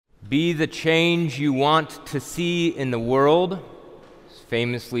Be the change you want to see in the world,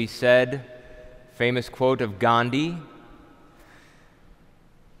 famously said, famous quote of Gandhi.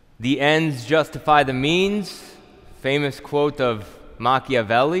 The ends justify the means, famous quote of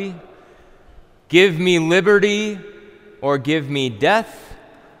Machiavelli. Give me liberty or give me death,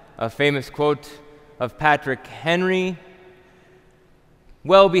 a famous quote of Patrick Henry.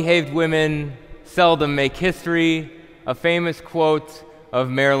 Well-behaved women seldom make history, a famous quote of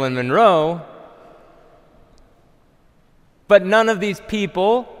Marilyn Monroe. But none of these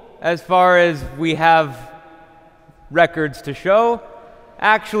people, as far as we have records to show,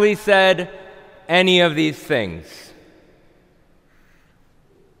 actually said any of these things.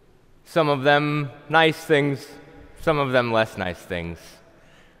 Some of them nice things, some of them less nice things.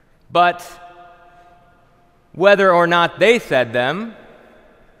 But whether or not they said them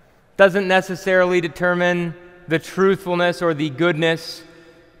doesn't necessarily determine the truthfulness or the goodness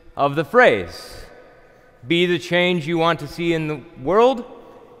of the phrase. Be the change you want to see in the world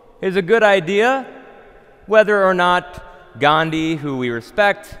is a good idea, whether or not Gandhi, who we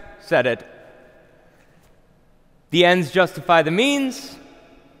respect, said it. The ends justify the means,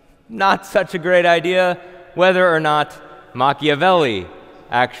 not such a great idea, whether or not Machiavelli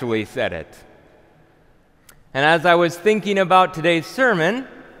actually said it. And as I was thinking about today's sermon,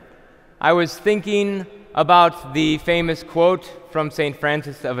 I was thinking about the famous quote from St.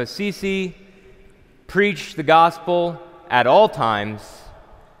 Francis of Assisi, "Preach the gospel at all times.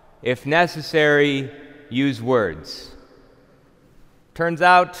 If necessary, use words." Turns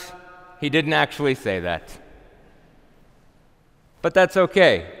out he didn't actually say that. But that's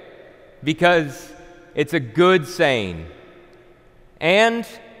okay, because it's a good saying. And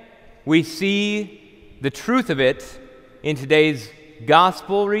we see the truth of it in today's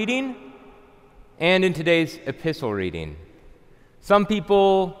gospel reading and in today's epistle reading. Some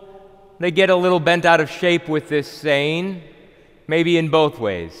people, they get a little bent out of shape with this saying, maybe in both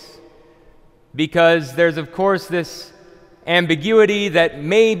ways. Because there's, of course, this ambiguity that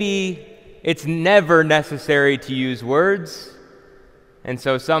maybe it's never necessary to use words. And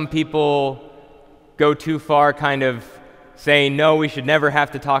so some people go too far, kind of saying, no, we should never have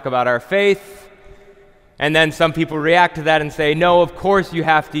to talk about our faith. And then some people react to that and say, no, of course you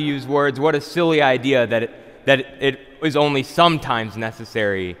have to use words. What a silly idea that it is only sometimes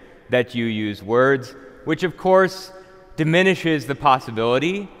necessary that you use words, which of course diminishes the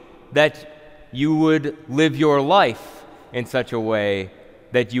possibility that you would live your life in such a way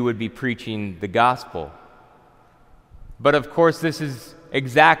that you would be preaching the gospel. But of course, this is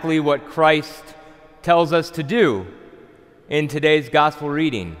exactly what Christ tells us to do in today's gospel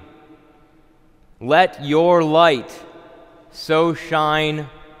reading. Let your light so shine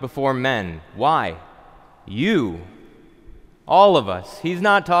before men. Why? You. All of us. He's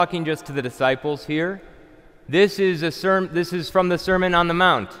not talking just to the disciples here. This is from the Sermon on the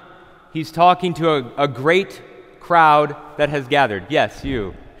Mount. He's talking to a great crowd that has gathered. Yes,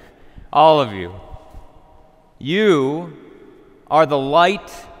 you. All of you. You are the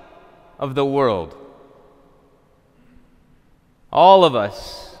light of the world. All of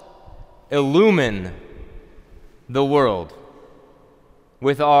us illumine the world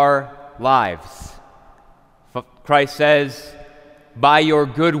with our lives. Christ says, by your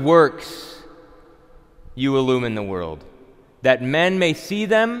good works you illumine the world, that men may see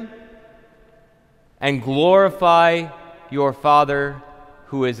them and glorify your Father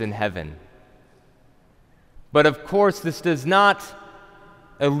who is in heaven. But of course, this does not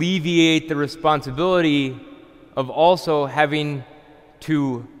alleviate the responsibility of also having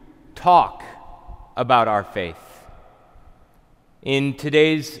to talk about our faith. In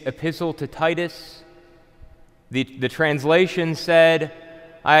today's epistle to Titus, the translation said,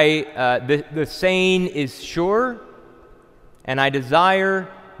 the saying is sure, and I desire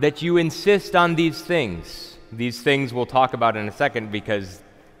that you insist on these things. These things we'll talk about in a second because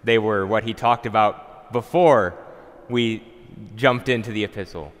they were what he talked about before we jumped into the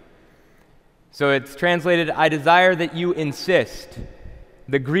epistle. So it's translated, I desire that you insist.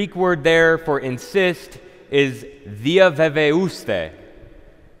 The Greek word there for insist is diaveveuste.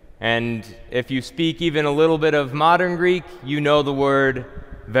 And if you speak even a little bit of modern Greek, you know the word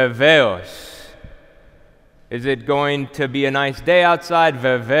veveos. Is it going to be a nice day outside?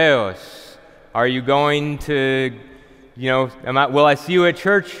 Veveos. Are you going to, will I see you at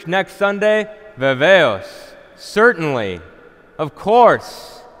church next Sunday? Veveos. Certainly. Of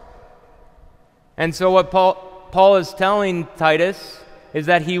course. And so what Paul is telling Titus is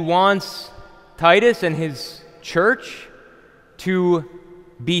that he wants Titus and his church to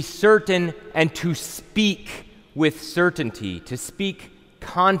be certain and to speak with certainty, to speak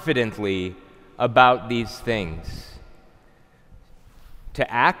confidently about these things. To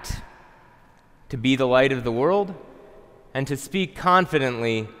act, to be the light of the world, and to speak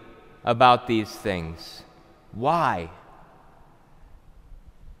confidently about these things. Why?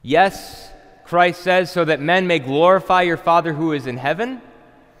 Yes, Christ says, so that men may glorify your Father who is in heaven.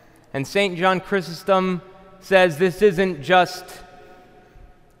 And St. John Chrysostom says this isn't just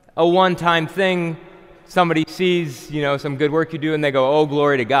a one-time thing. Somebody sees, some good work you do and they go, oh,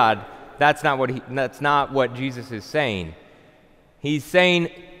 glory to God. That's not what Jesus is saying. He's saying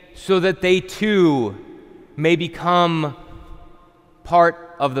so that they too may become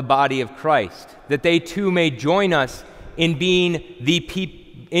part of the body of Christ, that they too may join us in being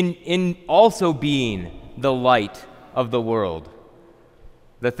in also being the light of the world.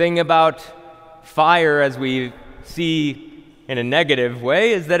 The thing about fire, as we see in a negative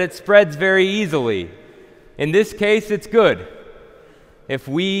way, is that it spreads very easily. In this case, it's good. If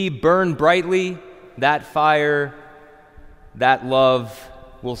we burn brightly, that fire, that love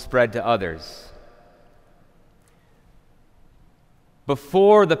will spread to others.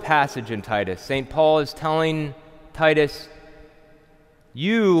 Before the passage in Titus, St. Paul is telling Titus,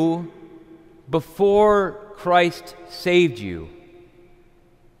 you, before Christ saved you,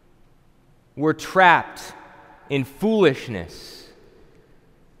 were trapped in foolishness.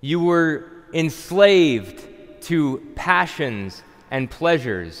 You were enslaved to passions and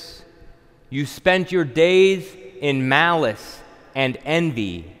pleasures. You spent your days in malice and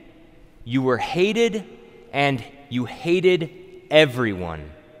envy. You were hated, and you hated everyone.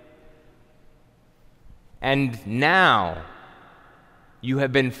 And now you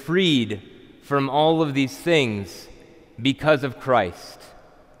have been freed from all of these things because of Christ.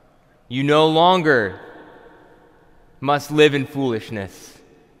 You no longer must live in foolishness.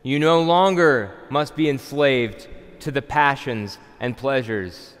 You no longer must be enslaved to the passions and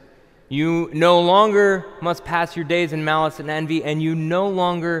pleasures. You no longer must pass your days in malice and envy, and you no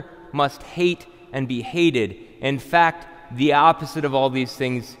longer must hate and be hated. In fact, the opposite of all these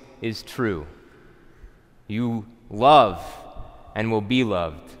things is true. You love and will be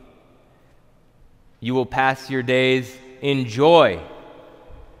loved. You will pass your days in joy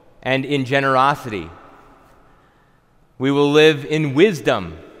and in generosity. We will live in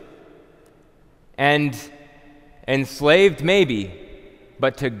wisdom and enslaved maybe,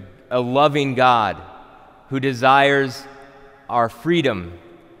 but to a loving God who desires our freedom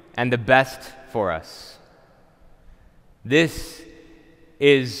and the best for us. This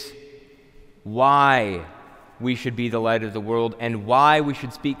is why we should be the light of the world and why we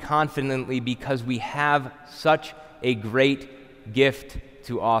should speak confidently, because we have such a great gift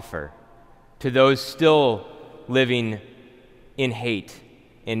to offer to those still living in hate,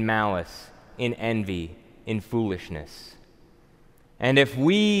 in malice, in envy, in foolishness. And if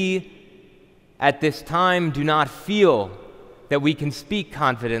we at this time do not feel that we can speak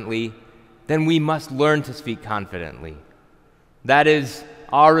confidently, then we must learn to speak confidently. That is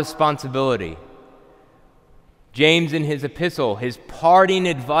our responsibility. James, in his epistle, his parting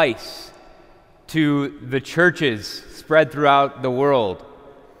advice to the churches spread throughout the world,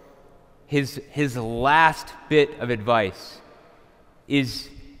 his last bit of advice is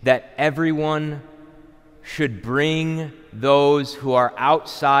that everyone should bring those who are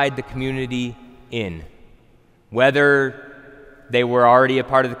outside the community in, whether they were already a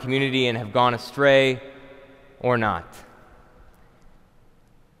part of the community and have gone astray or not.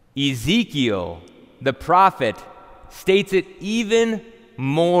 Ezekiel, the prophet, states it even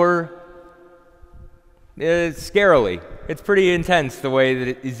more scarily. It's pretty intense the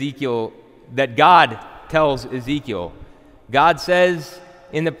way that God tells Ezekiel. God says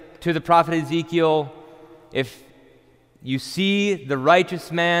to the prophet Ezekiel, if you see the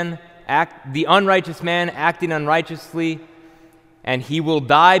unrighteous man acting unrighteously, and he will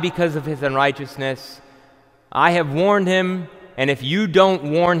die because of his unrighteousness, I have warned him, and if you don't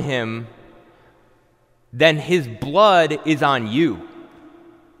warn him, then his blood is on you.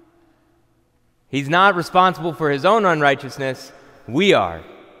 He's not responsible for his own unrighteousness, we are.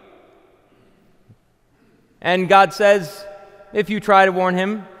 And God says, if you try to warn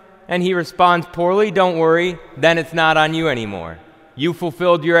him and he responds poorly, don't worry, then it's not on you anymore. You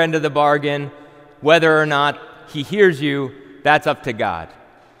fulfilled your end of the bargain. Whether or not he hears you, that's up to God.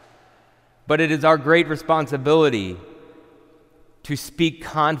 But it is our great responsibility to speak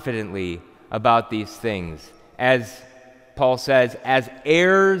confidently about these things, as Paul says, as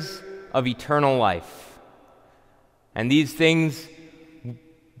heirs of eternal life. And these things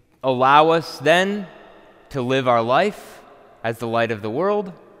allow us then to live our life as the light of the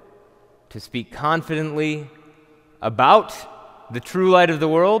world, to speak confidently about the true light of the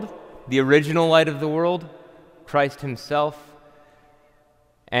world, the original light of the world, Christ himself,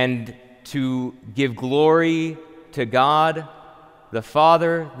 and to give glory to God, the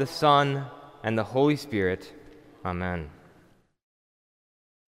Father, the Son, and the Holy Spirit. Amen.